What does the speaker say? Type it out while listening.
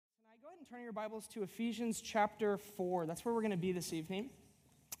and turning your Bibles to Ephesians chapter 4. That's where we're going to be this evening.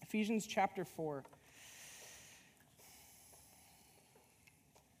 Ephesians chapter 4.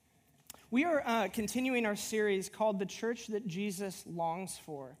 We are continuing our series called The Church That Jesus Longs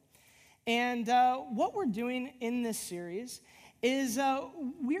For. And what we're doing in this series is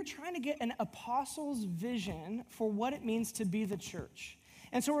we're trying to get an apostle's vision for what it means to be the church.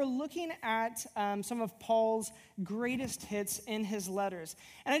 And so we're looking at some of Paul's greatest hits in his letters.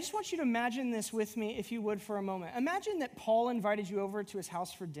 And I just want you to imagine this with me, if you would, for a moment. Imagine that Paul invited you over to his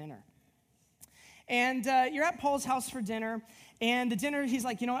house for dinner. And you're at Paul's house for dinner, and the dinner, he's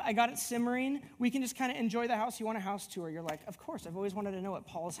like, you know what, I got it simmering. We can just kind of enjoy the house. You want a house tour? You're like, of course, I've always wanted to know what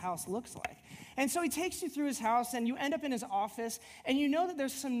Paul's house looks like. And so he takes you through his house, and you end up in his office, and you know that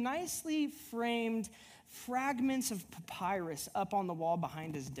there's some nicely framed fragments of papyrus up on the wall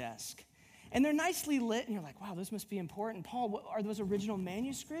behind his desk. And they're nicely lit, and you're like, wow, those must be important. Paul, what, are those original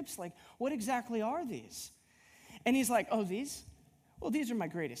manuscripts? Like, what exactly are these? And he's like, oh, these? Well, these are my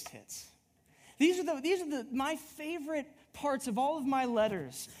greatest hits. These are my favorite parts of all of my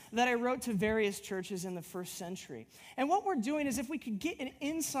letters that I wrote to various churches in the first century. And what we're doing is if we could get an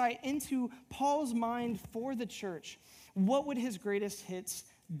insight into Paul's mind for the church, what would his greatest hits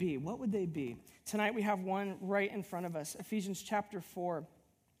be? What would they be? Tonight we have one right in front of us, Ephesians chapter 4,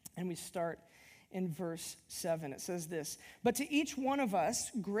 and we start in verse 7. It says this, "But to each one of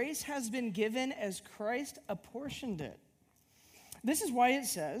us, grace has been given as Christ apportioned it. This is why it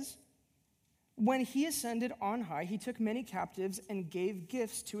says, when he ascended on high, he took many captives and gave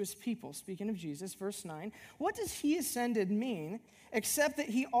gifts to his people." Speaking of Jesus, verse 9. "What does he ascended mean, except that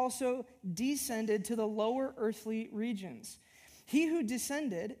he also descended to the lower earthly regions? He who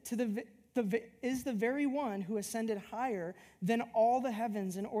descended is the very one who ascended higher than all the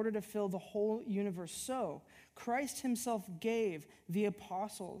heavens in order to fill the whole universe. So Christ himself gave the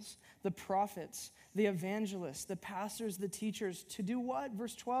apostles, the prophets, the evangelists, the pastors, the teachers to do what?"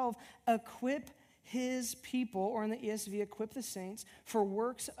 Verse 12, "Equip his people," or in the ESV, "equip the saints for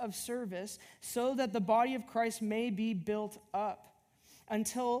works of service, so that the body of Christ may be built up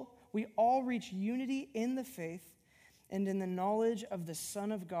until we all reach unity in the faith and in the knowledge of the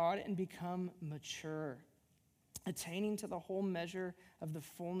Son of God and become mature, attaining to the whole measure of the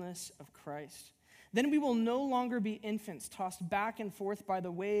fullness of Christ. Then we will no longer be infants, tossed back and forth by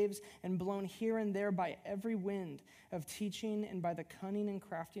the waves and blown here and there by every wind of teaching and by the cunning and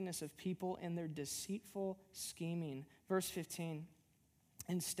craftiness of people in their deceitful scheming." Verse 15,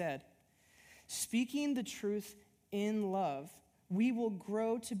 "Instead, speaking the truth in love, we will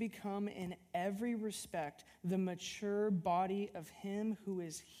grow to become in every respect the mature body of him who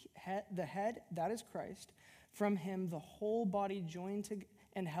is the head, that is Christ. From him the whole body joined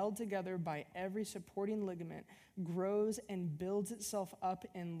and held together by every supporting ligament grows and builds itself up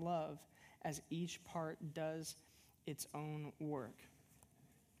in love as each part does its own work."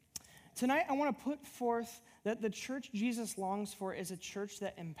 Tonight, I want to put forth that the church Jesus longs for is a church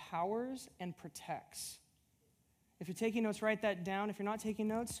that empowers and protects. If you're taking notes, write that down. If you're not taking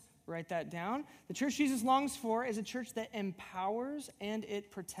notes, write that down. The church Jesus longs for is a church that empowers and it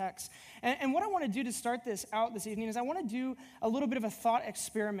protects. And what I want to do to start this out this evening is I want to do a little bit of a thought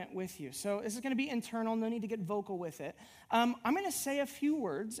experiment with you. So this is going to be internal, no need to get vocal with it. I'm going to say a few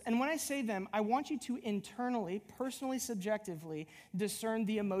words, and when I say them, I want you to internally, personally, subjectively discern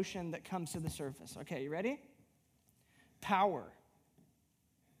the emotion that comes to the surface. Okay, you ready? Power.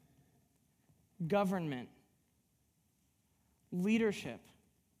 Government. Leadership.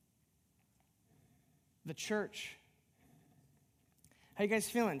 The church. How you guys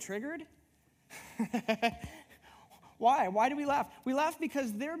feeling? Triggered? Why? Why do we laugh? We laugh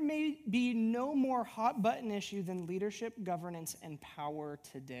because there may be no more hot button issue than leadership, governance, and power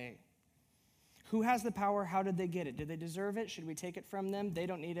today. Who has the power? How did they get it? Did they deserve it? Should we take it from them? They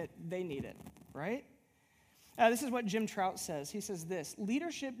don't need it. They need it, right? This is what Jim Trout says. He says this: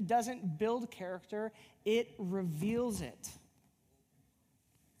 leadership doesn't build character, it reveals it.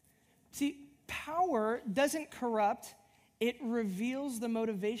 See, power doesn't corrupt, it reveals the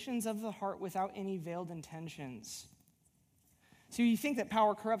motivations of the heart without any veiled intentions. So you think that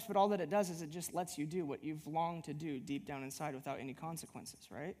power corrupts, but all that it does is it just lets you do what you've longed to do deep down inside without any consequences,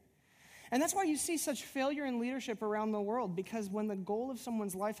 right? And that's why you see such failure in leadership around the world, because when the goal of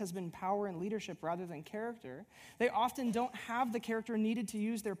someone's life has been power and leadership rather than character, they often don't have the character needed to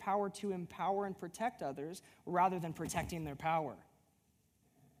use their power to empower and protect others rather than protecting their power.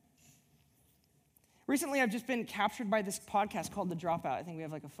 Recently, I've just been captured by this podcast called The Dropout. I think we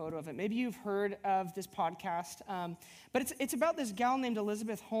have like a photo of it. Maybe you've heard of this podcast, but it's about this gal named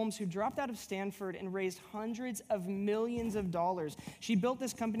Elizabeth Holmes who dropped out of Stanford and raised hundreds of millions of dollars. She built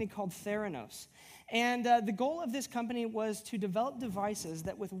this company called Theranos. And the goal of this company was to develop devices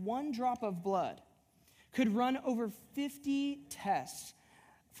that with one drop of blood could run over 50 tests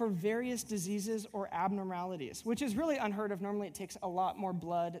for various diseases or abnormalities, which is really unheard of. Normally, it takes a lot more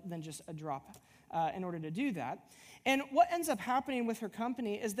blood than just a drop in order to do that. And what ends up happening with her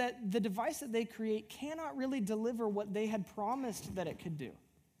company is that the device that they create cannot really deliver what they had promised that it could do.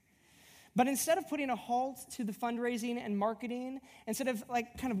 But instead of putting a halt to the fundraising and marketing, instead of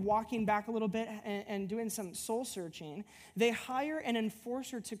like kind of walking back a little bit and doing some soul searching, they hire an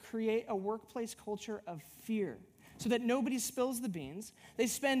enforcer to create a workplace culture of fear so that nobody spills the beans. They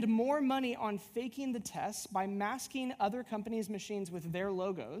spend more money on faking the tests by masking other companies' machines with their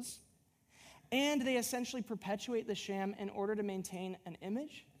logos. And they essentially perpetuate the sham in order to maintain an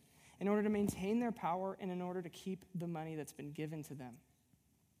image, in order to maintain their power, and in order to keep the money that's been given to them.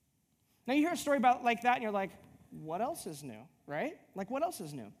 Now, you hear a story about like that, and you're like, what else is new, right? Like, what else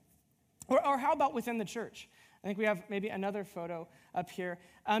is new? Or how about within the church? I think we have maybe another photo up here.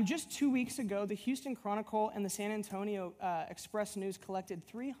 Just 2 weeks ago, the Houston Chronicle and the San Antonio Express News collected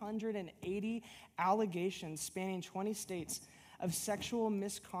 380 allegations spanning 20 states of sexual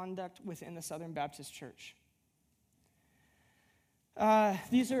misconduct within the Southern Baptist Church.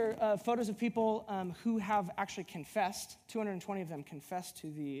 These are photos of people who have actually confessed. 220 of them confessed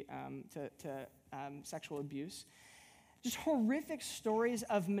to the sexual abuse. Just horrific stories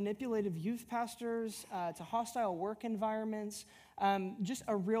of manipulative youth pastors to hostile work environments. Just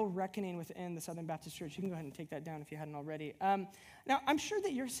a real reckoning within the Southern Baptist Church. You can go ahead and take that down if you hadn't already. Now, I'm sure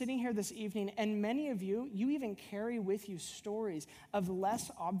that you're sitting here this evening, and many of you even carry with you stories of less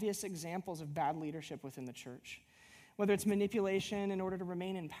obvious examples of bad leadership within the church. Whether it's manipulation in order to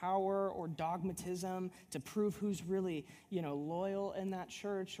remain in power, or dogmatism to prove who's really, loyal in that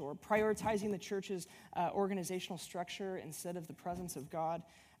church, or prioritizing the church's organizational structure instead of the presence of God.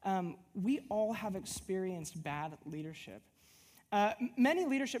 We all have experienced bad leadership. Many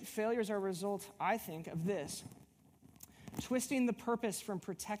leadership failures are a result, I think, of this: twisting the purpose from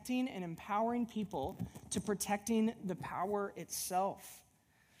protecting and empowering people to protecting the power itself.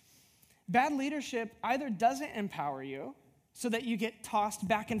 Bad leadership either doesn't empower you so that you get tossed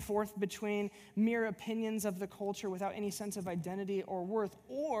back and forth between mere opinions of the culture without any sense of identity or worth,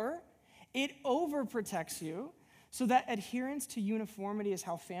 or it overprotects you so that adherence to uniformity is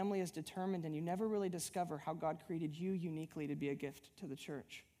how family is determined, and you never really discover how God created you uniquely to be a gift to the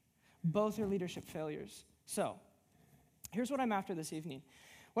church. Both are leadership failures. So, here's what I'm after this evening.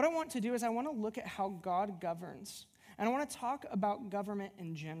 What I want to do is I want to look at how God governs, and I want to talk about government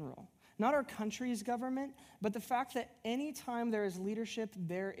in general. Not our country's government, but the fact that anytime there is leadership,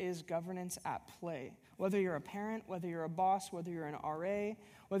 there is governance at play. Whether you're a parent, whether you're a boss, whether you're an RA,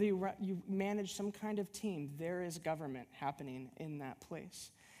 whether you manage some kind of team, there is government happening in that place.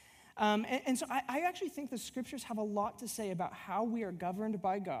 And so I actually think the scriptures have a lot to say about how we are governed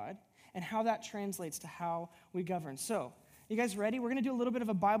by God and how that translates to how we govern. So, you guys ready? We're going to do a little bit of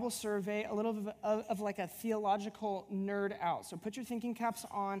a Bible survey, a little bit of like a theological nerd out. So put your thinking caps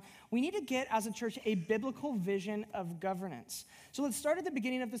on. We need to get, as a church, a biblical vision of governance. So let's start at the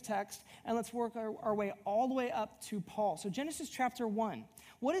beginning of this text, and let's work our way all the way up to Paul. So Genesis chapter 1.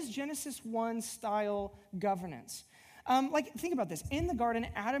 What is Genesis 1 style governance? Think about this. In the garden,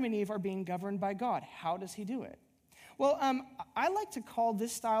 Adam and Eve are being governed by God. How does he do it? Well, I like to call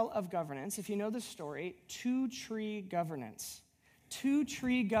this style of governance, if you know the story, two-tree governance.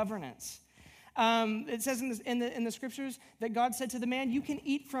 Two-tree governance. It says in the scriptures that God said to the man, you can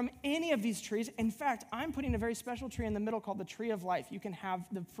eat from any of these trees. In fact, I'm putting a very special tree in the middle called the tree of life. You can have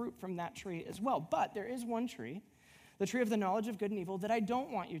the fruit from that tree as well. But there is one tree, the tree of the knowledge of good and evil, that I don't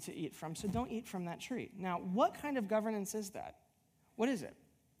want you to eat from, so don't eat from that tree. Now, what kind of governance is that? What is it?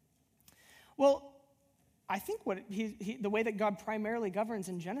 Well, I think the way that God primarily governs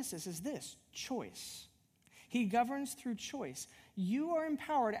in Genesis is this: choice. He governs through choice. You are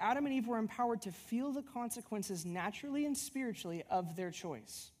empowered, Adam and Eve were empowered to feel the consequences naturally and spiritually of their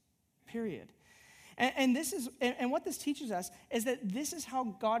choice, period. And what this teaches us is that this is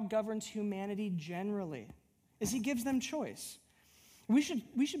how God governs humanity generally, is he gives them choice. We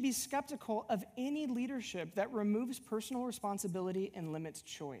should be skeptical of any leadership that removes personal responsibility and limits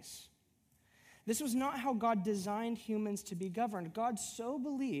choice. This was not how God designed humans to be governed. God so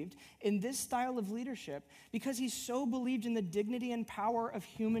believed in this style of leadership because he so believed in the dignity and power of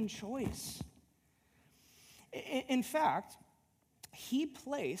human choice. In fact, he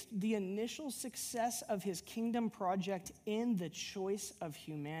placed the initial success of his kingdom project in the choice of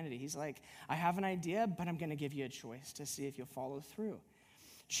humanity. He's like, I have an idea, but I'm going to give you a choice to see if you'll follow through.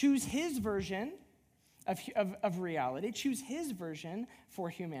 Choose his version of reality, choose his version for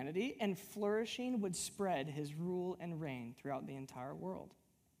humanity, and flourishing would spread his rule and reign throughout the entire world.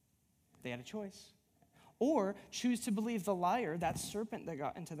 They had a choice. Or choose to believe the liar, that serpent that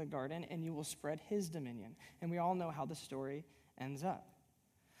got into the garden, and you will spread his dominion. And we all know how the story ends up.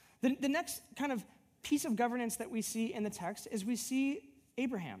 The next kind of piece of governance that we see in the text is we see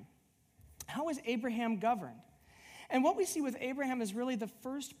Abraham. How is Abraham governed? And what we see with Abraham is really the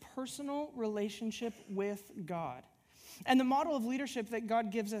first personal relationship with God. And the model of leadership that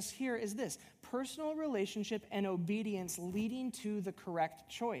God gives us here is this: personal relationship and obedience leading to the correct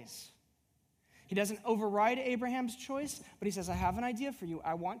choice. He doesn't override Abraham's choice, but he says, I have an idea for you.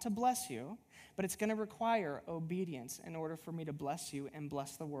 I want to bless you, but it's going to require obedience in order for me to bless you and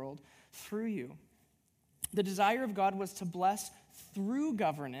bless the world through you. The desire of God was to bless through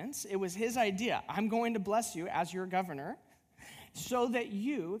governance. It was his idea. I'm going to bless you as your governor so that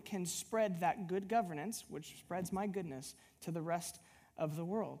you can spread that good governance, which spreads my goodness, to the rest of the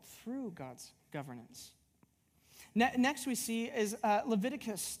world through God's governance. Next we see is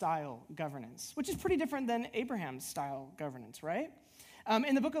Leviticus-style governance, which is pretty different than Abraham-style governance, right?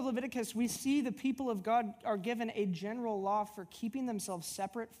 In the book of Leviticus, we see the people of God are given a general law for keeping themselves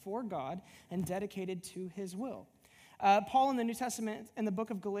separate for God and dedicated to his will. Paul in the New Testament, in the book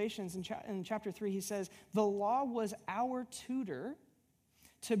of Galatians, in chapter 3, he says, the law was our tutor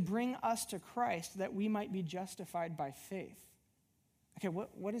to bring us to Christ that we might be justified by faith. Okay,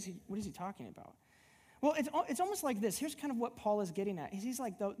 what is he talking about? Well, it's almost like this. Here's kind of what Paul is getting at. He's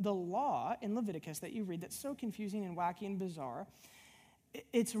like, the law in Leviticus that you read that's so confusing and wacky and bizarre,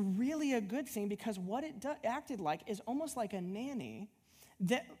 it's really a good thing because what it acted like is almost like a nanny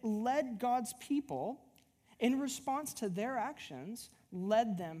that led God's people in response to their actions,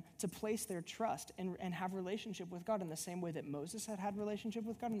 led them to place their trust and have relationship with God in the same way that Moses had relationship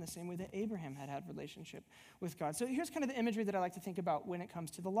with God, in the same way that Abraham had relationship with God. So here's kind of the imagery that I like to think about when it comes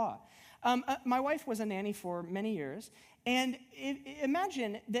to the law. My wife was a nanny for many years, and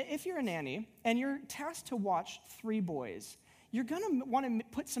imagine that if you're a nanny and you're tasked to watch 3 boys, you're going to want to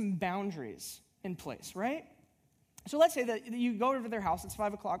put some boundaries in place, right? So let's say that you go over to their house, it's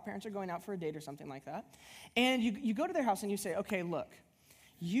 5 o'clock, parents are going out for a date or something like that, and you go to their house and you say, okay, look,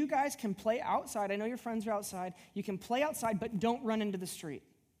 you guys can play outside. I know your friends are outside. You can play outside, but don't run into the street.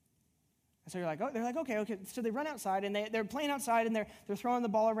 And so you're like, oh, they're like, okay. So they run outside, and they're playing outside, and they're throwing the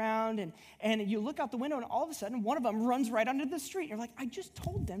ball around, and you look out the window, and all of a sudden, one of them runs right onto the street. You're like, I just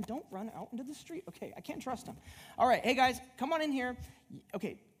told them, don't run out into the street. Okay, I can't trust them. All right, hey, guys, come on in here.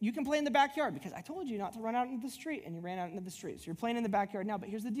 Okay, you can play in the backyard because I told you not to run out into the street, and you ran out into the street. So you're playing in the backyard now, but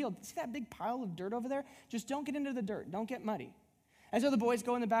here's the deal. See that big pile of dirt over there? Just don't get into the dirt. Don't get muddy. And so the boys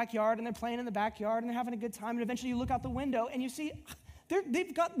go in the backyard, and they're playing in the backyard, and they're having a good time, and eventually you look out the window, and you see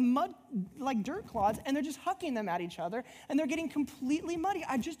they've got mud, like dirt clods, and they're just hucking them at each other, and they're getting completely muddy.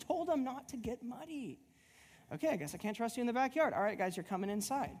 I just told them not to get muddy. Okay, I guess I can't trust you in the backyard. All right, guys, you're coming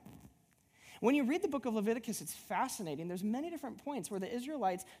inside. When you read the book of Leviticus, it's fascinating. There's many different points where the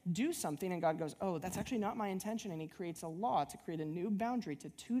Israelites do something, and God goes, oh, that's actually not my intention, and he creates a law to create a new boundary to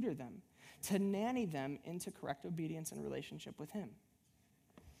tutor them, to nanny them into correct obedience and relationship with him.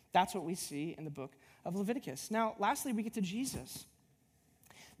 That's what we see in the book of Leviticus. Now, lastly, we get to Jesus.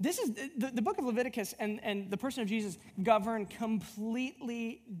 This is the book of Leviticus and the person of Jesus govern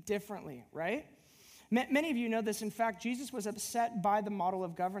completely differently, right? Many of you know this. In fact, Jesus was upset by the model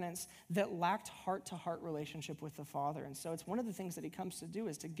of governance that lacked heart-to-heart relationship with the Father. And so it's one of the things that he comes to do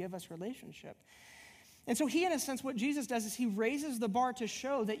is to give us relationship. And so he, in a sense, what Jesus does is he raises the bar to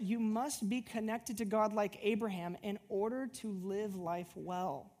show that you must be connected to God like Abraham in order to live life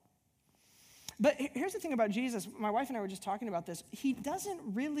well. But here's the thing about Jesus. My wife and I were just talking about this. He doesn't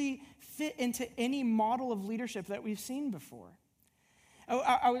really fit into any model of leadership that we've seen before.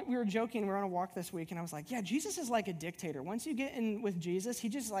 We were joking. We were on a walk this week, and I was like, yeah, Jesus is like a dictator. Once you get in with Jesus, he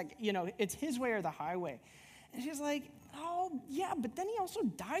just like, it's his way or the highway. And she's like, oh, yeah, but then he also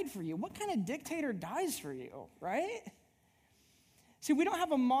died for you. What kind of dictator dies for you, right? See, we don't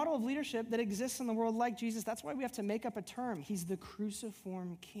have a model of leadership that exists in the world like Jesus. That's why we have to make up a term. He's the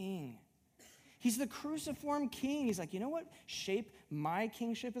cruciform king. He's the cruciform king. He's like, you know what shape my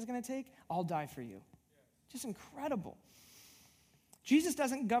kingship is going to take? I'll die for you. Just incredible. Jesus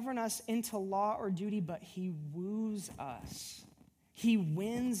doesn't govern us into law or duty, but he woos us. He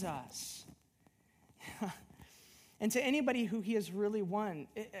wins us. And to anybody who he has really won,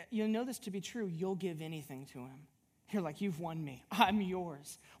 you'll know this to be true. You'll give anything to him. You're like, you've won me. I'm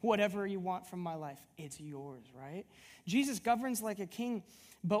yours. Whatever you want from my life, it's yours, right? Jesus governs like a king,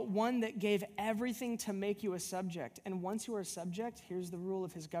 but one that gave everything to make you a subject. And once you are a subject, here's the rule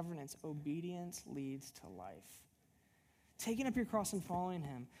of his governance. Obedience leads to life. Taking up your cross and following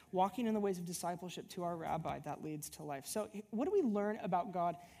him, walking in the ways of discipleship to our rabbi, that leads to life. So what do we learn about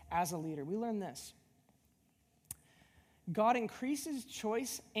God as a leader? We learn this. God increases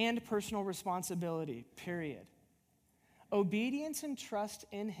choice and personal responsibility, period. Obedience and trust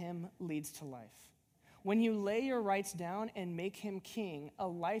in him leads to life. When you lay your rights down and make him king, a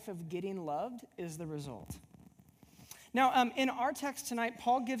life of getting loved is the result. Now, in our text tonight,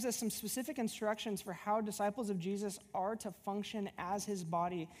 Paul gives us some specific instructions for how disciples of Jesus are to function as his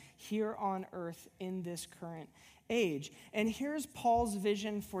body here on earth in this current age. And here's Paul's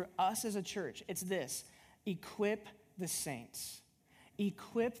vision for us as a church. It's this: equip the saints.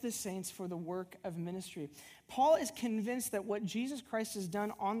 Equip the saints for the work of ministry. Paul is convinced that what Jesus Christ has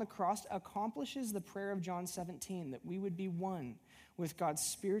done on the cross accomplishes the prayer of John 17, that we would be one with God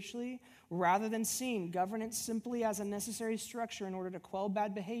spiritually, rather than seeing governance simply as a necessary structure in order to quell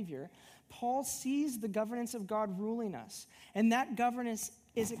bad behavior. Paul sees the governance of God ruling us, and that governance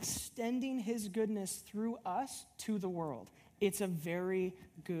is extending his goodness through us to the world. It's a very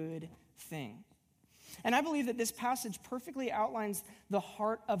good thing. And I believe that this passage perfectly outlines the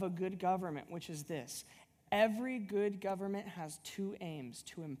heart of a good government, which is this: every good government has two aims: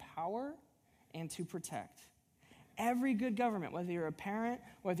 to empower and to protect. Every good government, whether you're a parent,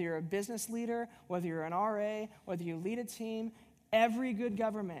 whether you're a business leader, whether you're an RA, whether you lead a team, every good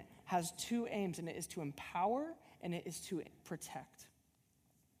government has two aims, and it is to empower and it is to protect.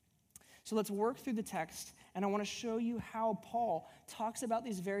 So let's work through the text, and I want to show you how Paul talks about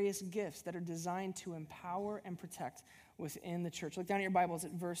these various gifts that are designed to empower and protect within the church. Look down at your Bibles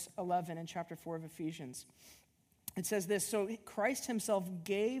at verse 11 in chapter 4 of Ephesians. It says this: so Christ himself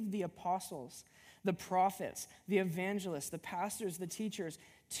gave the apostles, the prophets, the evangelists, the pastors, the teachers,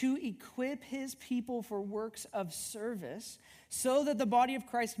 to equip his people for works of service, so that the body of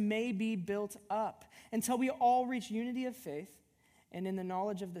Christ may be built up until we all reach unity of faith and in the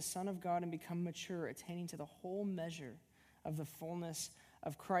knowledge of the Son of God and become mature, attaining to the whole measure of the fullness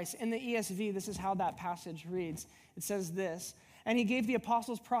of Christ. In the ESV, this is how that passage reads. It says this: and he gave the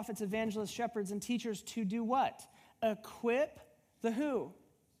apostles, prophets, evangelists, shepherds, and teachers to do what? Equip the who?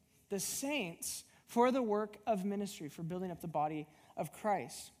 The saints for the work of ministry, for building up the body of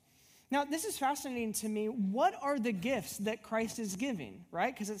Christ. Now, this is fascinating to me. What are the gifts that Christ is giving,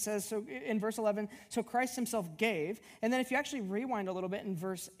 right? Because it says, so in verse 11, so Christ himself gave. And then if you actually rewind a little bit in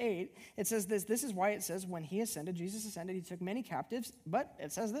verse 8, it says this. This is why it says, when he ascended, Jesus ascended, he took many captives. But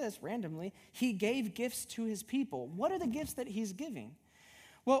it says this, randomly, he gave gifts to his people. What are the gifts that he's giving?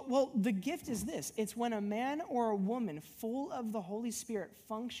 Well, the gift is this. It's when a man or a woman full of the Holy Spirit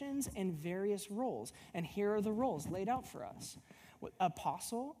functions in various roles. And here are the roles laid out for us: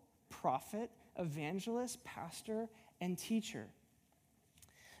 apostle, prophet, evangelist, pastor, and teacher.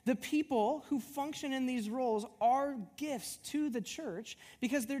 The people who function in these roles are gifts to the church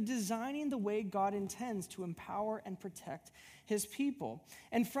because they're designing the way God intends to empower and protect his people.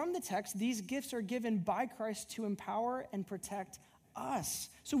 And from the text, these gifts are given by Christ to empower and protect us.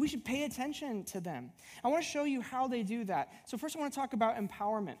 So we should pay attention to them. I want to show you how they do that. So first I want to talk about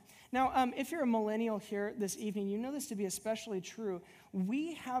empowerment. Now, if you're a millennial here this evening, you know this to be especially true.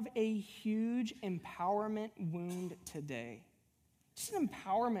 We have a huge empowerment wound today. Just an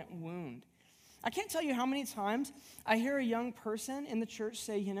empowerment wound. I can't tell you how many times I hear a young person in the church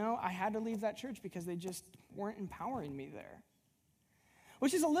say, you know, I had to leave that church because they just weren't empowering me there.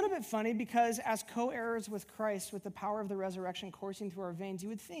 Which is a little bit funny because as co-heirs with Christ, with the power of the resurrection coursing through our veins, you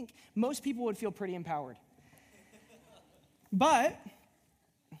would think most people would feel pretty empowered. But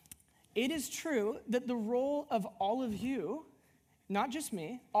it is true that the role of all of you, not just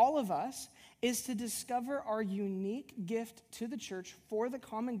me, all of us, is to discover our unique gift to the church for the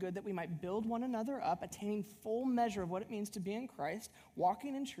common good, that we might build one another up, attaining full measure of what it means to be in Christ,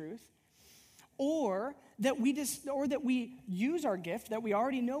 walking in truth, or that we use our gift that we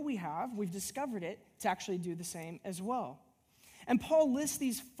already know we have, we've discovered it, to actually do the same as well. And Paul lists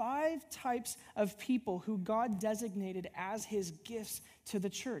these 5 types of people who God designated as his gifts to the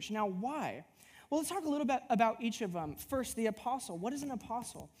church. Now, why? Well, let's talk a little bit about each of them. First, the apostle. What is an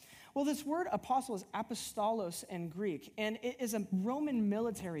apostle? Well, this word apostle is apostolos in Greek, and it is a Roman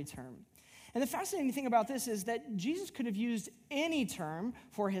military term. And the fascinating thing about this is that Jesus could have used any term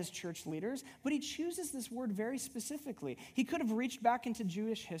for his church leaders, but he chooses this word very specifically. He could have reached back into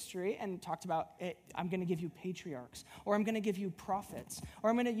Jewish history and talked about, I'm going to give you patriarchs, or I'm going to give you prophets, or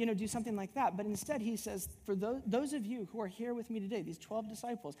I'm going to do something like that. But instead he says, for those of you who are here with me today, these 12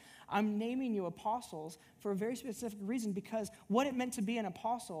 disciples, I'm naming you apostles for a very specific reason, because what it meant to be an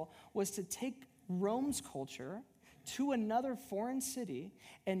apostle was to take Rome's culture to another foreign city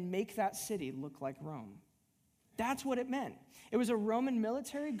and make that city look like Rome. That's what it meant. It was a Roman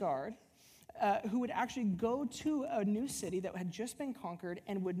military guard who would actually go to a new city that had just been conquered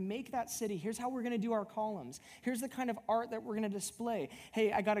and would make that city, here's how we're going to do our columns. Here's the kind of art that we're going to display.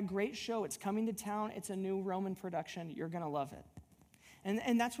 Hey, I got a great show. It's coming to town. It's a new Roman production. You're going to love it.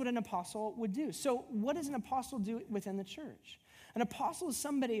 And that's what an apostle would do. So what does an apostle do within the church? An apostle is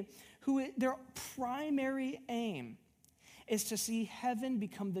somebody who their primary aim is to see heaven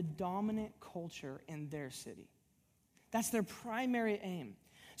become the dominant culture in their city. That's their primary aim.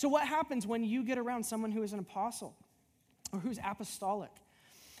 So what happens when you get around someone who is an apostle or who's apostolic?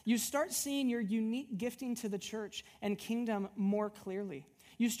 You start seeing your unique gifting to the church and kingdom more clearly.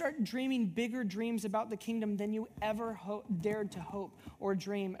 You start dreaming bigger dreams about the kingdom than you ever dared to hope or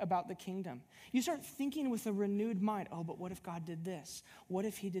dream about the kingdom. You start thinking with a renewed mind, oh, but what if God did this? What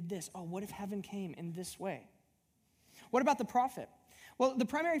if he did this? Oh, what if heaven came in this way? What about the prophet? Well, the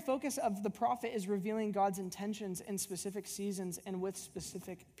primary focus of the prophet is revealing God's intentions in specific seasons and with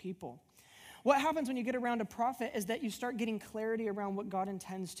specific people. What happens when you get around a prophet is that you start getting clarity around what God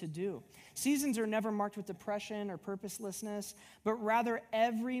intends to do. Seasons are never marked with depression or purposelessness, but rather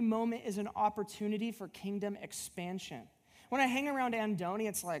every moment is an opportunity for kingdom expansion. When I hang around Andoni,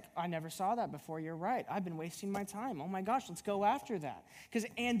 it's like, I never saw that before. You're right. I've been wasting my time. Oh my gosh, let's go after that. Because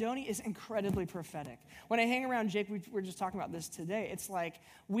Andoni is incredibly prophetic. When I hang around Jake, we were just talking about this today. It's like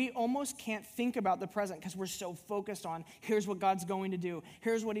we almost can't think about the present because we're so focused on here's what God's going to do.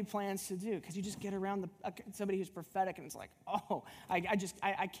 Here's what he plans to do. Because you just get around somebody who's prophetic and it's like, oh, I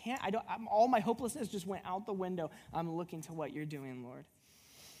can't. All my hopelessness just went out the window. I'm looking to what you're doing, Lord.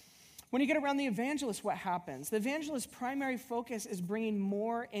 When you get around the evangelist, what happens? The evangelist's primary focus is bringing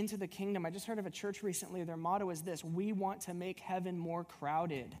more into the kingdom. I just heard of a church recently. Their motto is this: we want to make heaven more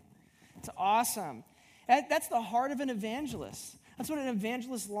crowded. It's awesome. That's the heart of an evangelist. That's what an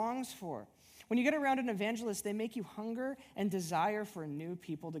evangelist longs for. When you get around an evangelist, they make you hunger and desire for new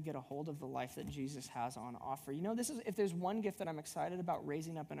people to get a hold of the life that Jesus has on offer. You know, if there's one gift that I'm excited about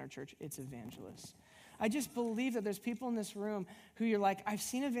raising up in our church, it's evangelists. I just believe that there's people in this room who you're like, I've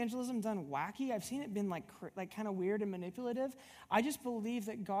seen evangelism done wacky. I've seen it been like kind of weird and manipulative. I just believe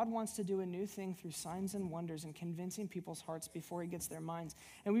that God wants to do a new thing through signs and wonders and convincing people's hearts before he gets their minds.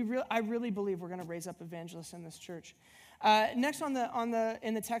 And I really believe we're going to raise up evangelists in this church. Next in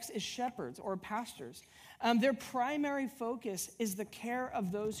the text is shepherds or pastors. Their primary focus is the care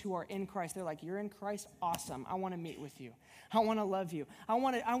of those who are in Christ. They're like, you're in Christ? Awesome. I want to meet with you. I want to love you. I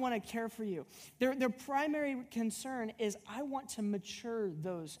want to care for you. Their primary concern is I want to mature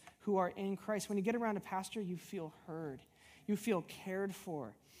those who are in Christ. When you get around a pastor, you feel heard. You feel cared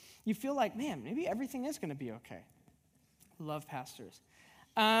for. You feel like, man, maybe everything is going to be okay. Love pastors.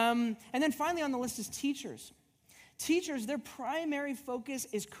 And then finally on the list is teachers. Teachers, their primary focus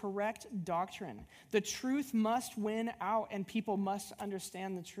is correct doctrine. The truth must win out, and people must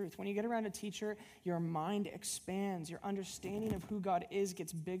understand the truth. When you get around a teacher, your mind expands. Your understanding of who God is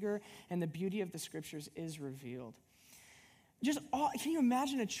gets bigger, and the beauty of the scriptures is revealed. Can you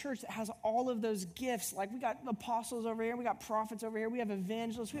imagine a church that has all of those gifts? Like we got apostles over here, we got prophets over here, we have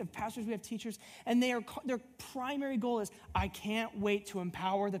evangelists, we have pastors, we have teachers, and their primary goal is, I can't wait to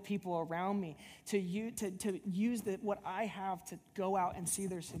empower the people around me to use what I have to go out and see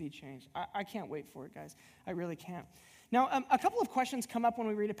their city change. I can't wait for it, guys. I really can't. Now, a couple of questions come up when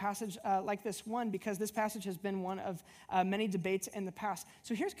we read a passage like this one, because this passage has been one of many debates in the past.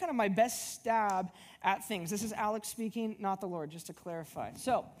 So here's kind of my best stab at things. This is Alex speaking, not the Lord, just to clarify.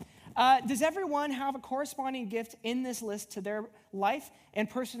 So, does everyone have a corresponding gift in this list to their life and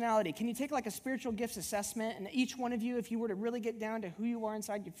personality? Can you take like a spiritual gifts assessment, and each one of you, if you were to really get down to who you are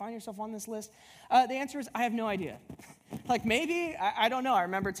inside, you'd find yourself on this list? The answer is, I have no idea. Like maybe, I don't know. I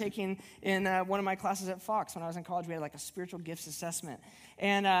remember taking in one of my classes at Fox when I was in college, we had like a spiritual gifts assessment.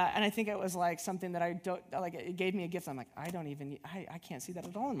 And I think it was like something that it gave me a gift. I'm like, I can't see that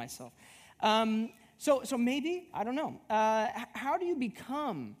at all in myself. So maybe, I don't know. How do you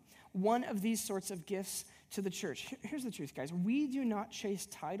become one of these sorts of gifts to the church? Here's the truth, guys. We do not chase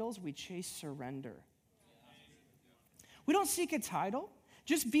titles, we chase surrender. We don't seek a title.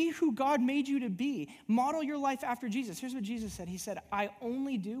 Just be who God made you to be. Model your life after Jesus. Here's what Jesus said. He said, I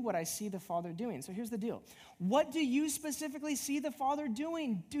only do what I see the Father doing. So here's the deal. What do you specifically see the Father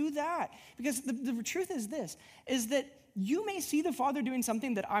doing? Do that. Because the truth is this, is that you may see the Father doing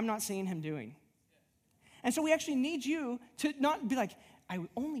something that I'm not seeing him doing. And so we actually need you to not be like,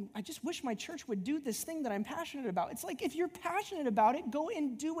 I just wish my church would do this thing that I'm passionate about. It's like, if you're passionate about it, go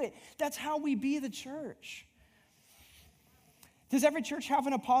and do it. That's how we be the church. Does every church have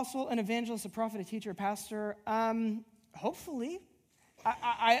an apostle, an evangelist, a prophet, a teacher, a pastor? Hopefully.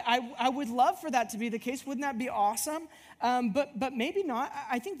 I would love for that to be the case. Wouldn't that be awesome? But maybe not.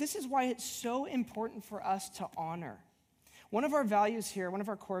 I think this is why it's so important for us to honor. One of our values here, one of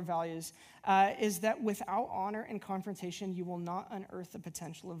our core values, is that without honor and confrontation, you will not unearth the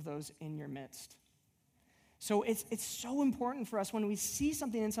potential of those in your midst. So it's so important for us when we see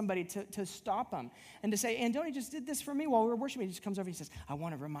something in somebody to stop them and to say, Andoni just did this for me while we were worshiping. He just comes over and he says, I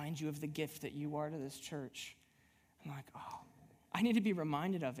want to remind you of the gift that you are to this church. I'm like, oh, I need to be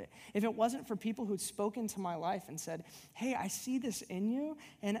reminded of it. If it wasn't for people who'd spoken to my life and said, hey, I see this in you,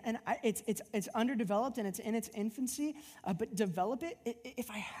 and it's underdeveloped and it's in its infancy, but develop it. If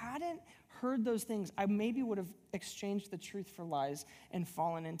I hadn't heard those things, I maybe would have exchanged the truth for lies and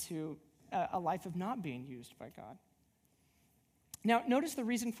fallen into a life of not being used by God. Now, notice the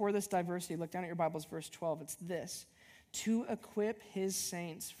reason for this diversity. Look down at your Bibles, verse 12. It's this: to equip his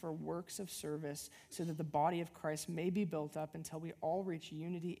saints for works of service so that the body of Christ may be built up until we all reach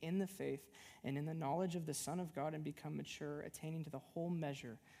unity in the faith and in the knowledge of the Son of God and become mature, attaining to the whole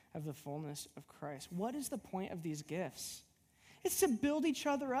measure of the fullness of Christ. What is the point of these gifts? It's to build each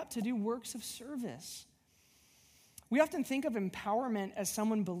other up, to do works of service. We often think of empowerment as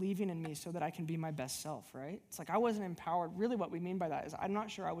someone believing in me so that I can be my best self, right? It's like I wasn't empowered. Really what we mean by that is I'm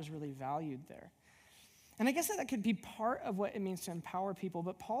not sure I was really valued there. And I guess that could be part of what it means to empower people,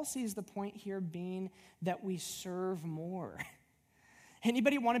 but Paul sees the point here being that we serve more.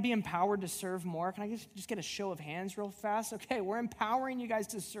 Anybody want to be empowered to serve more? Can I just get a show of hands real fast? Okay, we're empowering you guys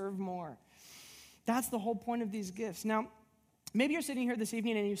to serve more. That's the whole point of these gifts. Now, maybe you're sitting here this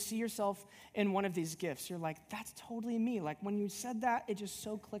evening and you see yourself in one of these gifts. You're like, that's totally me. Like when you said that, it just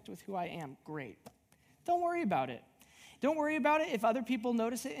so clicked with who I am. Great. Don't worry about it. Don't worry about it if other people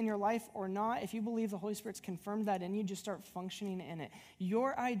notice it in your life or not. If you believe the Holy Spirit's confirmed that in you, just start functioning in it.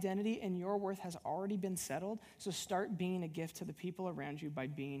 Your identity and your worth has already been settled, so start being a gift to the people around you by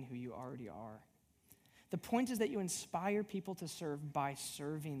being who you already are. The point is that you inspire people to serve by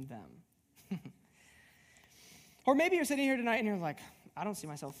serving them. Or maybe you're sitting here tonight and you're like, I don't see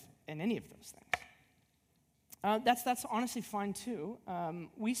myself in any of those things. That's honestly fine too.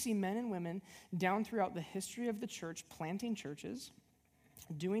 We see men and women down throughout the history of the church planting churches,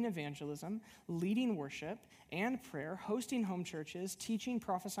 doing evangelism, leading worship and prayer, hosting home churches, teaching,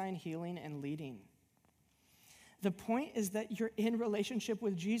 prophesying, healing, and leading. The point is that you're in relationship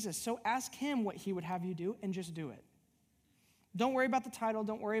with Jesus, so ask him what he would have you do and just do it. Don't worry about the title.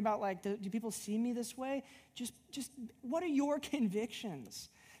 Don't worry about do people see me this way? Just what are your convictions?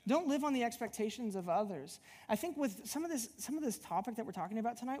 Don't live on the expectations of others. I think with some of this topic that we're talking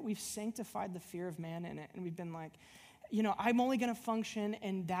about tonight, we've sanctified the fear of man in it, and we've been like, I'm only going to function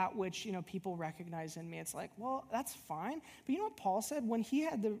in that which, people recognize in me. It's like, well, that's fine. But you know what Paul said? When he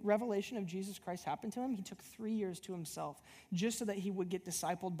had the revelation of Jesus Christ happen to him, he took 3 years to himself just so that he would get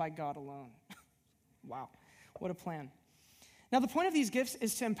discipled by God alone. Wow, what a plan. Now, the point of these gifts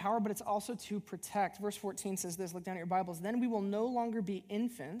is to empower, but it's also to protect. Verse 14 says this, look down at your Bibles. Then we will no longer be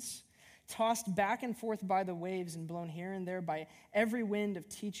infants, tossed back and forth by the waves and blown here and there by every wind of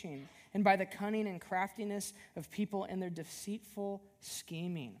teaching and by the cunning and craftiness of people and their deceitful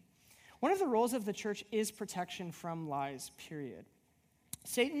scheming. One of the roles of the church is protection from lies, period.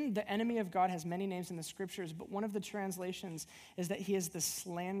 Satan, the enemy of God, has many names in the scriptures, but one of the translations is that he is the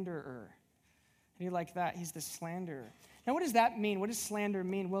slanderer. How do you like that? He's the slanderer. Now, what does that mean? What does slander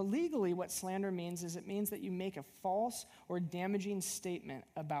mean? Well, legally, what slander means is it means that you make a false or damaging statement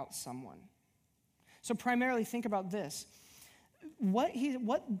about someone. So primarily, think about this. What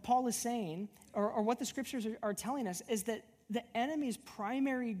Paul is saying, or what the scriptures are telling us, is that the enemy's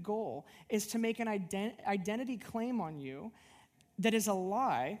primary goal is to make an identity claim on you that is a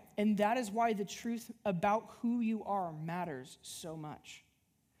lie, and that is why the truth about who you are matters so much.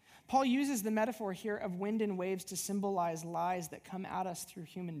 Paul uses the metaphor here of wind and waves to symbolize lies that come at us through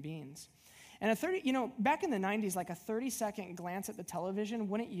human beings. And back in the 90s, like a 30-second glance at the television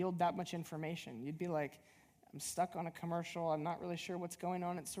wouldn't yield that much information. You'd be like, I'm stuck on a commercial. I'm not really sure what's going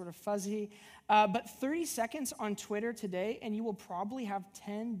on. It's sort of fuzzy. But 30 seconds on Twitter today, and you will probably have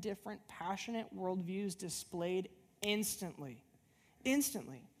 10 different passionate worldviews displayed instantly.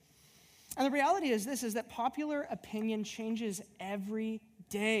 instantly. And the reality is this, is that popular opinion changes every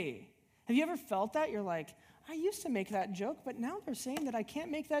day. Have you ever felt that? You're like, I used to make that joke, but now they're saying that I can't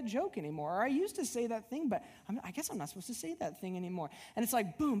make that joke anymore. Or I used to say that thing, but I guess I'm not supposed to say that thing anymore. And it's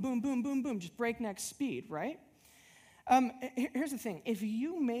like boom, boom, boom, boom, boom, just breakneck speed, right? Here's the thing. If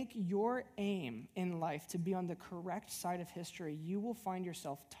you make your aim in life to be on the correct side of history, you will find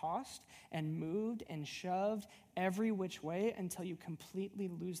yourself tossed and moved and shoved every which way until you completely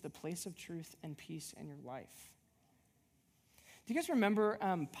lose the place of truth and peace in your life. Do you guys remember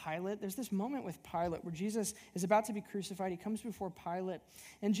Pilate? There's this moment with Pilate where Jesus is about to be crucified. He comes before Pilate,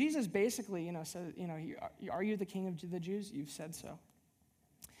 and Jesus basically, says, are you the king of the Jews? You've said so.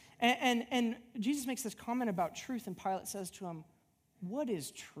 And Jesus makes this comment about truth, and Pilate says to him, what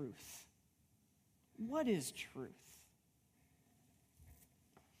is truth? What is truth?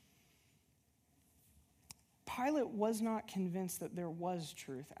 Pilate was not convinced that there was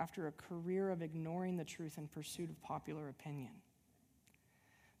truth after a career of ignoring the truth in pursuit of popular opinion.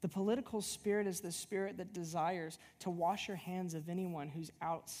 The political spirit is the spirit that desires to wash your hands of anyone who's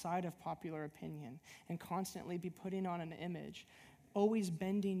outside of popular opinion and constantly be putting on an image, always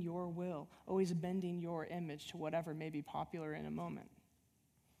bending your will, always bending your image to whatever may be popular in a moment.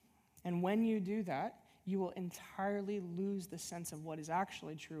 And when you do that, you will entirely lose the sense of what is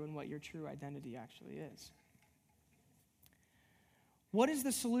actually true and what your true identity actually is. What is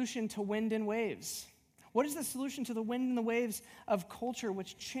the solution to wind and waves? What is the solution to the wind and the waves of culture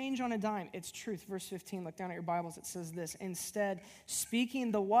which change on a dime? It's truth. Verse 15, look down at your Bibles. It says this, instead,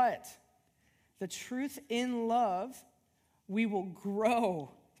 speaking the what? The truth in love, we will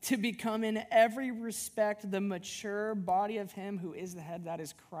grow to become in every respect the mature body of him who is the head, that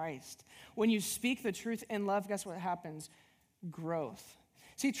is Christ. When you speak the truth in love, guess what happens? Growth.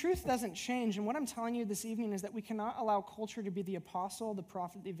 See, truth doesn't change, and what I'm telling you this evening is that we cannot allow culture to be the apostle, the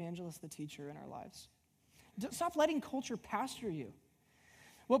prophet, the evangelist, the teacher in our lives. Stop letting culture pastor you.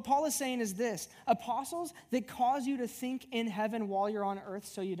 What Paul is saying is this, apostles, they cause you to think in heaven while you're on earth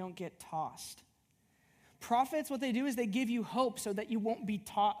so you don't get tossed. Prophets, what they do is they give you hope so that you won't be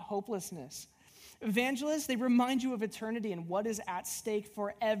taught hopelessness. Evangelists, they remind you of eternity and what is at stake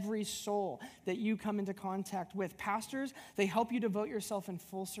for every soul that you come into contact with. Pastors, they help you devote yourself in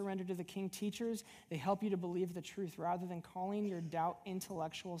full surrender to the King. Teachers, they help you to believe the truth rather than calling your doubt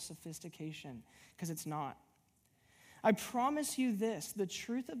intellectual sophistication, because it's not. I promise you this, the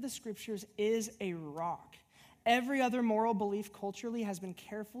truth of the scriptures is a rock. Every other moral belief culturally has been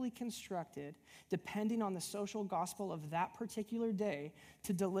carefully constructed depending on the social gospel of that particular day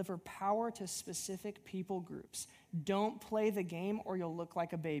to deliver power to specific people groups. Don't play the game or you'll look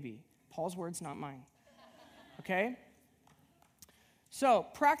like a baby. Paul's words, not mine. Okay? So,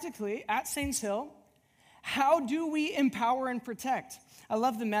 practically, at Saints Hill, how do we empower and protect? I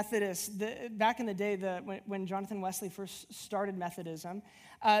love the Methodists. Back in the day, when Jonathan Wesley first started Methodism,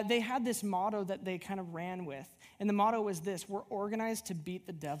 they had this motto that they kind of ran with. And the motto was this, we're organized to beat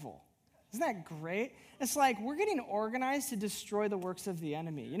the devil. Isn't that great? It's like we're getting organized to destroy the works of the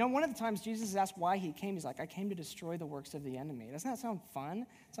enemy. One of the times Jesus is asked why he came, he's like, I came to destroy the works of the enemy. Doesn't that sound fun?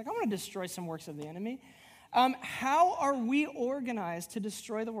 It's like, I want to destroy some works of the enemy. How are we organized to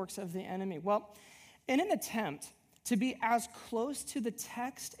destroy the works of the enemy? Well, in an attempt to be as close to the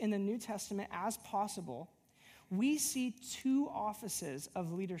text in the New Testament as possible, we see two offices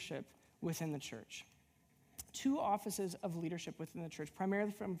of leadership within the church. Two offices of leadership within the church,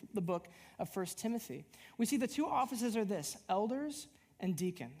 primarily from the book of 1 Timothy. We see the two offices are this, elders and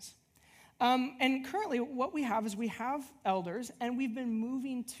deacons. And currently what we have is we have elders, and we've been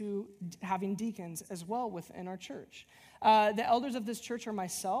moving to having deacons as well within our church. The elders of this church are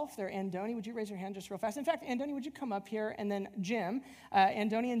myself. They're Andoni. Would you raise your hand just real fast? In fact, Andoni, would you come up here? And then Jim.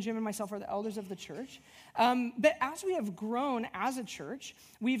 Andoni and Jim and myself are the elders of the church. But as we have grown as a church,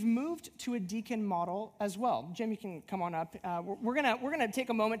 we've moved to a deacon model as well. Jim, you can come on up. We're gonna take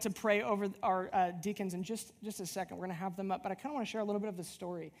a moment to pray over our deacons in just a second. We're gonna have them up, but I kind of want to share a little bit of the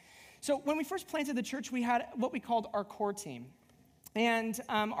story. So when we first planted the church, we had what we called our core team. And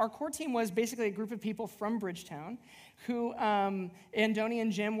our core team was basically a group of people from Bridgetown who Andoni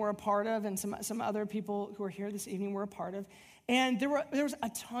and Jim were a part of, and some other people who are here this evening were a part of. And there was a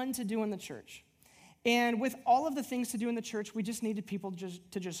ton to do in the church. And with all of the things to do in the church, we just needed people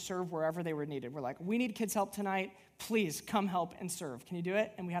to just serve wherever they were needed. We're like, we need kids' help tonight. Please come help and serve. Can you do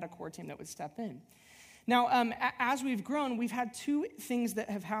it? And we had a core team that would step in. Now, as we've grown, we've had two things that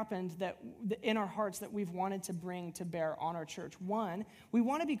have happened that in our hearts that we've wanted to bring to bear on our church. One, we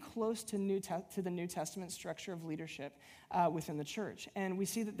want to be close to the New Testament structure of leadership within the church. And we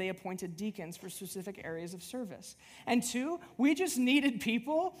see that they appointed deacons for specific areas of service. And two, we just needed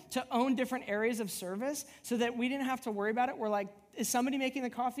people to own different areas of service so that we didn't have to worry about it. We're like, is somebody making the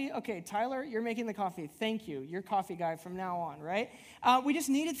coffee? Okay, Tyler, you're making the coffee. Thank you. You're coffee guy from now on, right? We just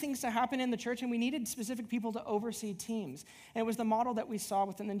needed things to happen in the church, and we needed specific people to oversee teams. And it was the model that we saw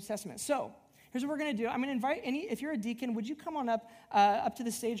within the New Testament. So here's what we're going to do. I'm going to invite if you're a deacon, would you come on up to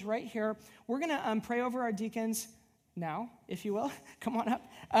the stage right here? We're going to pray over our deacons now, if you will. Come on up.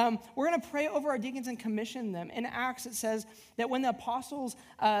 We're going to pray over our deacons and commission them. In Acts, it says that when the apostles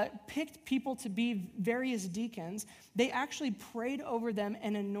picked people to be various deacons, they actually prayed over them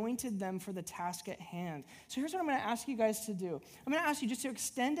and anointed them for the task at hand. So here's what I'm going to ask you guys to do. I'm going to ask you just to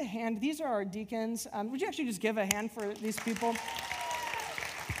extend a hand. These are our deacons. Would you actually just give a hand for these people?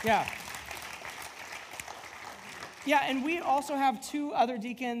 Yeah. Yeah, and we also have two other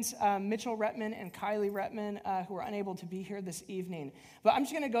deacons, Mitchell Retman and Kylie Retman, who are unable to be here this evening. But I'm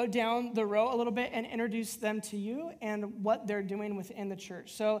just going to go down the row a little bit and introduce them to you and what they're doing within the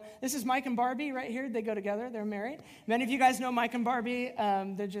church. So this is Mike and Barbie right here. They go together. They're married. Many of you guys know Mike and Barbie.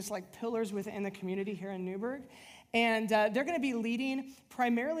 They're just like pillars within the community here in Newburgh. And they're going to be leading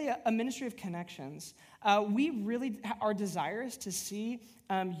primarily a ministry of connections. We really are desirous to see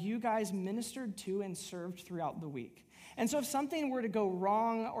you guys ministered to and served throughout the week. And so if something were to go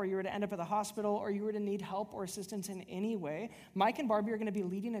wrong, or you were to end up at the hospital, or you were to need help or assistance in any way, Mike and Barbie are going to be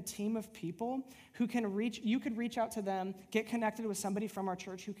leading a team of people who you could reach out to them, get connected with somebody from our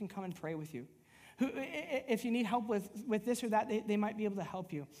church who can come and pray with you. If you need help with this or that, they might be able to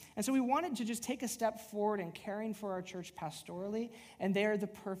help you. And so we wanted to just take a step forward in caring for our church pastorally, and they are the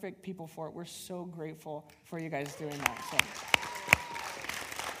perfect people for it. We're so grateful for you guys doing that. So.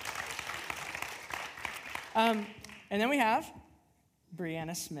 And then we have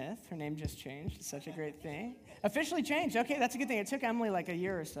Brianna Smith. Her name just changed. It's such a great thing. Officially changed. Okay, that's a good thing. It took Emily like a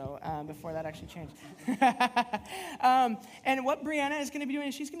year or so before that actually changed. And what Brianna is going to be doing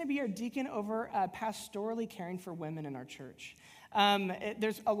is she's going to be our deacon over pastorally caring for women in our church.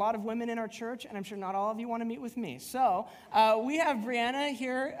 There's a lot of women in our church, and I'm sure not all of you want to meet with me. So we have Brianna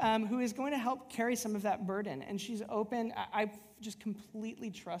here who is going to help carry some of that burden, and she's open. I just completely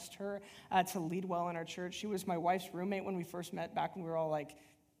trust her to lead well in our church. She was my wife's roommate when we first met back when we were all I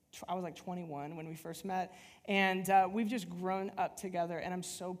was 21 when we first met, and we've just grown up together, and I'm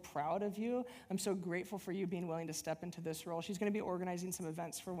so proud of you. I'm so grateful for you being willing to step into this role. She's going to be organizing some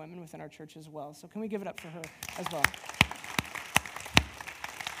events for women within our church as well, so can we give it up for her as well?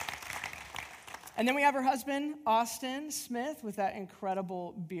 And then we have her husband, Austin Smith, with that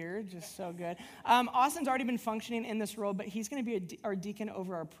incredible beard, just so good. Austin's already been functioning in this role, but he's going to be our deacon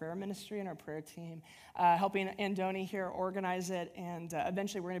over our prayer ministry and our prayer team, helping Andoni here organize it, and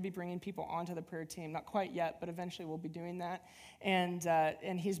eventually we're going to be bringing people onto the prayer team. Not quite yet, but eventually we'll be doing that.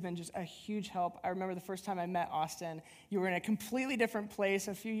 And he's been just a huge help. I remember the first time I met Austin, you were in a completely different place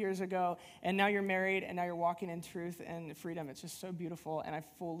a few years ago, and now you're married, and now you're walking in truth and freedom. It's just so beautiful, and I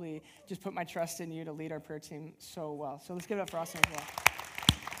fully just put my trust in you to lead our prayer team so well. So let's give it up for Austin as well.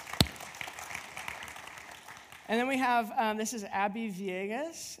 And then we have, this is Abby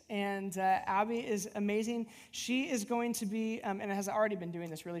Villegas, and Abby is amazing. She is going to be, and has already been doing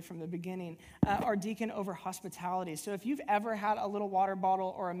this really from the beginning, our deacon over hospitality. So if you've ever had a little water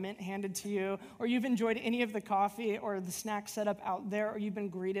bottle or a mint handed to you, or you've enjoyed any of the coffee or the snack set up out there, or you've been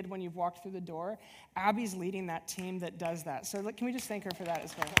greeted when you've walked through the door, Abby's leading that team that does that. So can we just thank her for that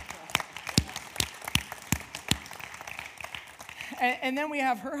as well? And then we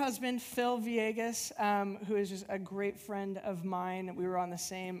have her husband, Phil Villegas, who is just a great friend of mine. We were on the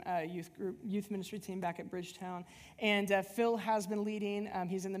same youth ministry team back at Bridgetown. And Phil has been leading.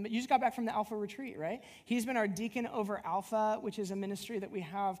 You just got back from the Alpha retreat, right? He's been our deacon over Alpha, which is a ministry that we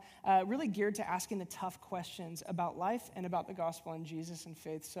have really geared to asking the tough questions about life and about the gospel and Jesus and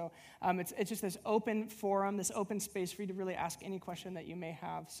faith. So it's just this open forum, this open space for you to really ask any question that you may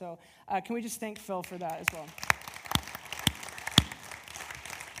have. So can we just thank Phil for that as well?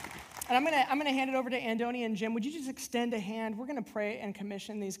 And I'm gonna hand it over to Andoni and Jim. Would you just extend a hand? We're going to pray and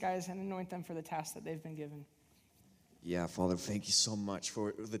commission these guys and anoint them for the task that they've been given. Yeah, Father, thank you so much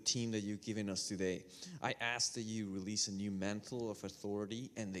for the team that you've given us today. I ask that you release a new mantle of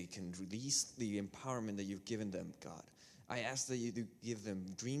authority and they can release the empowerment that you've given them, God. I ask that you give them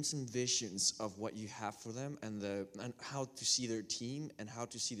dreams and visions of what you have for them and how to see their team and how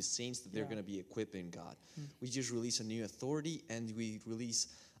to see the saints that they're going to be equipping, God. We just release a new authority and we release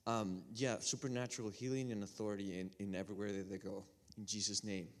supernatural healing and authority in everywhere that they go. In Jesus'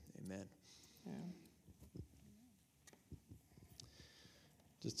 name, amen. Yeah.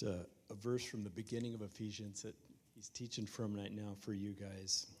 Just a verse from the beginning of Ephesians that he's teaching from right now for you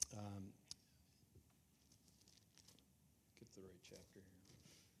guys. Get the right chapter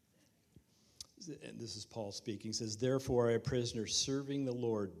here. And this is Paul speaking. He says, "Therefore, I, a prisoner serving the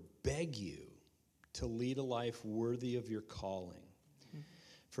Lord, beg you to lead a life worthy of your calling.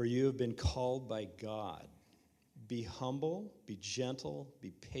 For you have been called by God. Be humble, be gentle,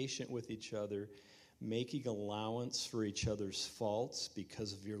 be patient with each other, making allowance for each other's faults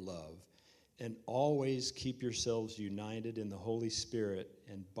because of your love. And always keep yourselves united in the Holy Spirit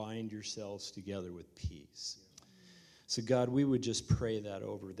and bind yourselves together with peace." So God, we would just pray that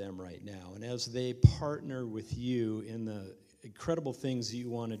over them right now. And as they partner with you in the incredible things that you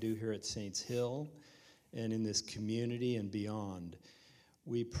want to do here at Saints Hill and in this community and beyond,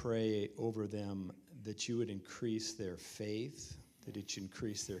 we pray over them that you would increase their faith, that it should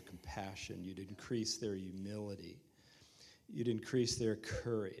increase their compassion, you'd increase their humility, you'd increase their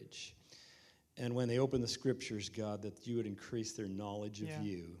courage. And when they open the scriptures, God, that you would increase their knowledge of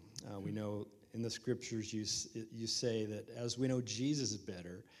you. We know in the scriptures you say that as we know Jesus is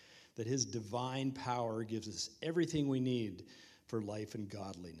better, that his divine power gives us everything we need for life and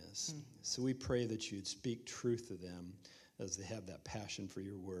godliness. So we pray that you'd speak truth to them as they have that passion for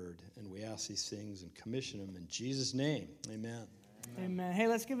your word. And we ask these things and commission them in Jesus' name. Amen. Amen. Hey,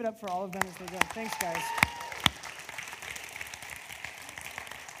 let's give it up for all of them as they go. Thanks, guys.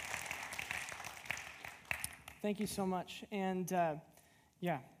 Thank you so much. And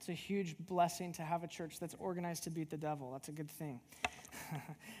it's a huge blessing to have a church that's organized to beat the devil. That's a good thing.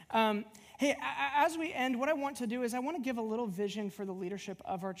 Hey, as we end, what I want to do is I want to give a little vision for the leadership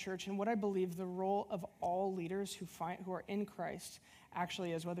of our church and what I believe the role of all leaders who are in Christ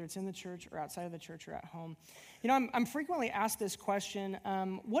actually is, whether it's in the church or outside of the church or at home. You know, I'm frequently asked this question,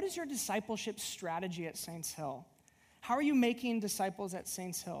 what is your discipleship strategy at Saints Hill? How are you making disciples at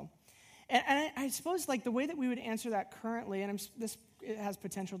Saints Hill? And I suppose like the way that we would answer that currently, and it has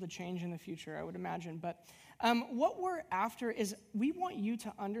potential to change in the future, I would imagine, but what we're after is we want you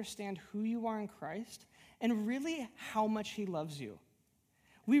to understand who you are in Christ and really how much he loves you.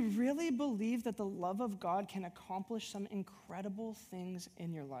 We really believe that the love of God can accomplish some incredible things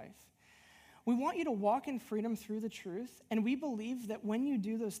in your life. We want you to walk in freedom through the truth, and we believe that when you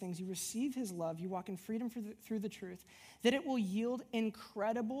do those things, you receive his love, you walk in freedom through the truth, that it will yield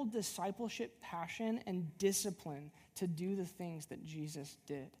incredible discipleship passion and discipline to do the things that Jesus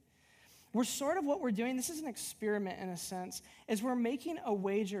did. We're sort of what we're doing, this is an experiment in a sense, is we're making a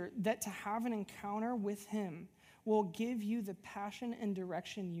wager that to have an encounter with him will give you the passion and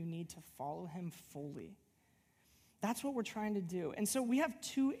direction you need to follow him fully. That's what we're trying to do. And so we have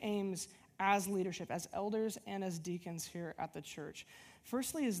two aims as leadership, as elders and as deacons here at the church.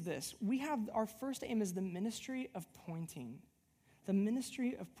 Firstly is this. Our first aim is the ministry of pointing. The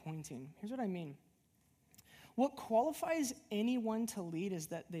ministry of pointing. Here's what I mean. What qualifies anyone to lead is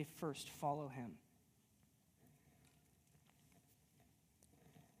that they first follow him.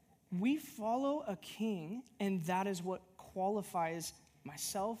 We follow a king, and that is what qualifies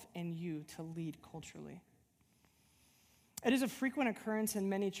myself and you to lead culturally. It is a frequent occurrence in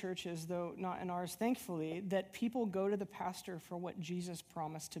many churches, though not in ours, thankfully, that people go to the pastor for what Jesus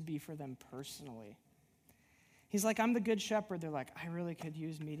promised to be for them personally. He's like, I'm the good shepherd. They're like, I really could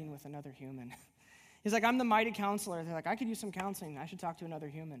use meeting with another human. He's like, I'm the mighty counselor. They're like, I could use some counseling. I should talk to another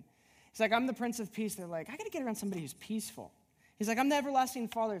human. He's like, I'm the Prince of Peace. They're like, I got to get around somebody who's peaceful. He's like, I'm the everlasting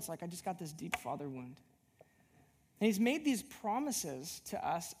Father. It's like, I just got this deep father wound. And he's made these promises to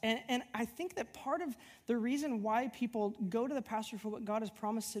us. And I think that part of the reason why people go to the pastor for what God has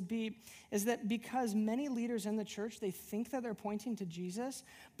promised to be is that because many leaders in the church, they think that they're pointing to Jesus,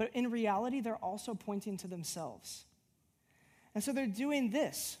 but in reality, they're also pointing to themselves. And so they're doing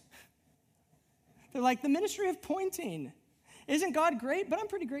this. They're like, the ministry of pointing. Isn't God great? But I'm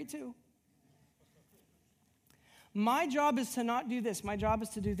pretty great too. My job is to not do this. My job is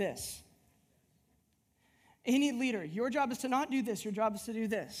to do this. Any leader, your job is to not do this. Your job is to do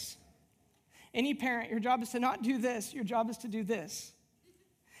this. Any parent, your job is to not do this. Your job is to do this.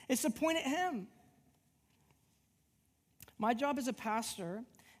 It's to point at him. My job as a pastor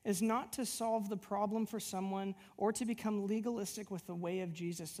is not to solve the problem for someone or to become legalistic with the way of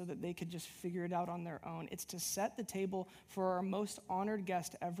Jesus so that they could just figure it out on their own. It's to set the table for our most honored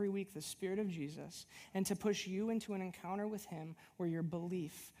guest every week, the Spirit of Jesus, and to push you into an encounter with him where your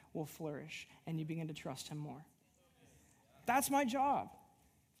belief will flourish and you begin to trust him more. That's my job.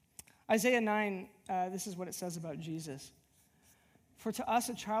 Isaiah 9, this is what it says about Jesus. For to us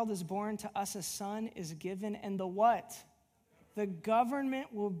a child is born, to us a son is given, and the what? The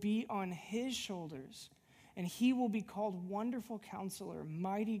government will be on his shoulders, and he will be called Wonderful Counselor,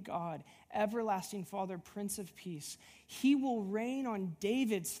 Mighty God, Everlasting Father, Prince of Peace. He will reign on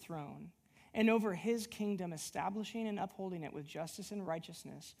David's throne and over his kingdom, establishing and upholding it with justice and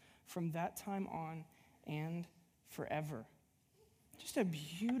righteousness from that time on and forever. Just a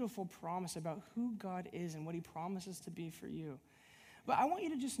beautiful promise about who God is and what he promises to be for you. But I want you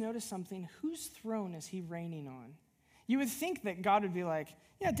to just notice something. Whose throne is he reigning on? You would think that God would be like,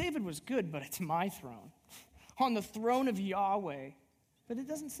 yeah, David was good, but it's my throne. On the throne of Yahweh. But it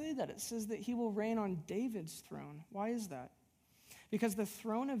doesn't say that. It says that he will reign on David's throne. Why is that? Because the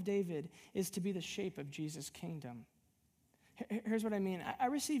throne of David is to be the shape of Jesus' kingdom. Here's what I mean. I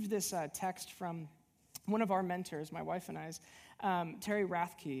received this text from one of our mentors, my wife and I's, Terry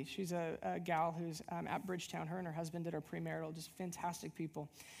Rathke. She's a gal who's at Bridgetown. Her and her husband did our premarital, just fantastic people.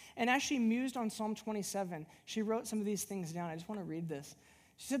 And as she mused on Psalm 27, she wrote some of these things down. I just want to read this.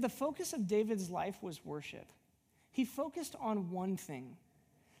 She said, the focus of David's life was worship. He focused on one thing.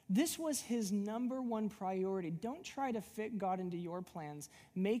 This was his number one priority. Don't try to fit God into your plans.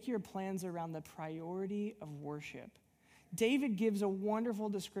 Make your plans around the priority of worship. David gives a wonderful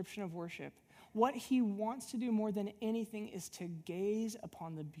description of worship. What he wants to do more than anything is to gaze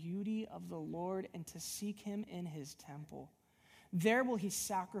upon the beauty of the Lord and to seek him in his temple. There will he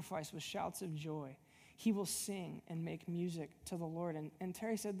sacrifice with shouts of joy. He will sing and make music to the Lord. And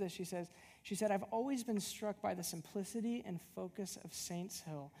Terry said this, she said, I've always been struck by the simplicity and focus of Saints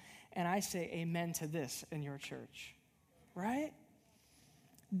Hill. And I say amen to this in your church, right?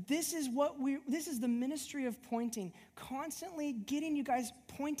 This is the ministry of pointing, constantly getting you guys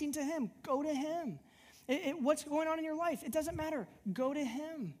pointing to him. Go to him. What's going on in your life? It doesn't matter. Go to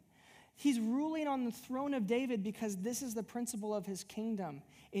him. He's ruling on the throne of David because this is the principle of his kingdom.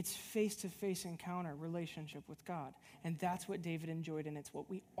 It's face-to-face encounter, relationship with God. And that's what David enjoyed, and it's what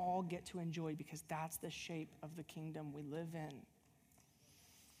we all get to enjoy because that's the shape of the kingdom we live in.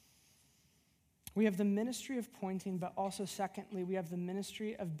 We have the ministry of pointing, but also secondly, we have the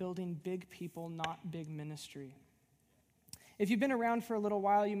ministry of building big people, not big ministry. If you've been around for a little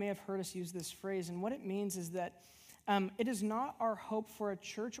while, you may have heard us use this phrase, and what it means is that it is not our hope for a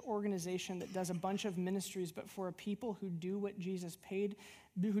church organization that does a bunch of ministries, but for a people who do what Jesus paid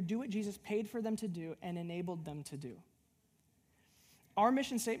for them to do and enabled them to do. Our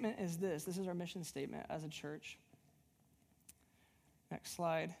mission statement is this. This is our mission statement as a church. Next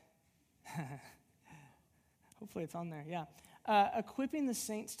slide. Hopefully it's on there, yeah. Equipping the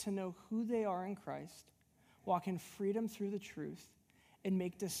saints to know who they are in Christ, walk in freedom through the truth, and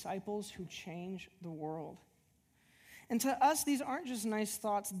make disciples who change the world. And to us, these aren't just nice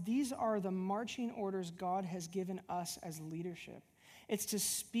thoughts. These are the marching orders God has given us as leadership. It's to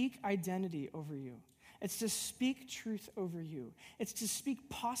speak identity over you. It's to speak truth over you. It's to speak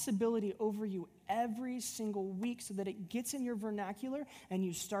possibility over you every single week so that it gets in your vernacular and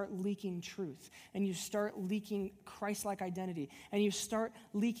you start leaking truth and you start leaking Christ-like identity and you start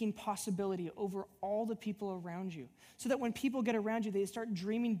leaking possibility over all the people around you so that when people get around you, they start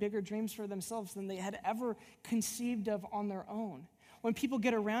dreaming bigger dreams for themselves than they had ever conceived of on their own. When people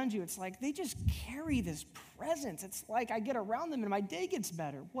get around you, it's like they just carry this presence. It's like I get around them and my day gets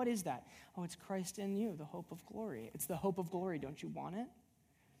better. What is that? Oh, it's Christ in you, the hope of glory. It's the hope of glory. Don't you want it?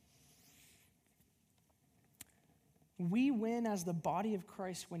 We win as the body of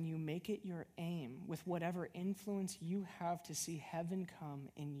Christ when you make it your aim with whatever influence you have to see heaven come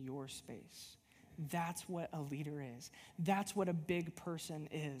in your space. That's what a leader is. That's what a big person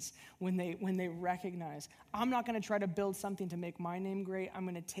is. When they recognize, I'm not going to try to build something to make my name great. I'm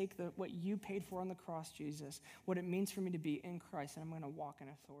going to take what you paid for on the cross, Jesus, what it means for me to be in Christ, and I'm going to walk in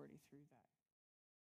authority through that.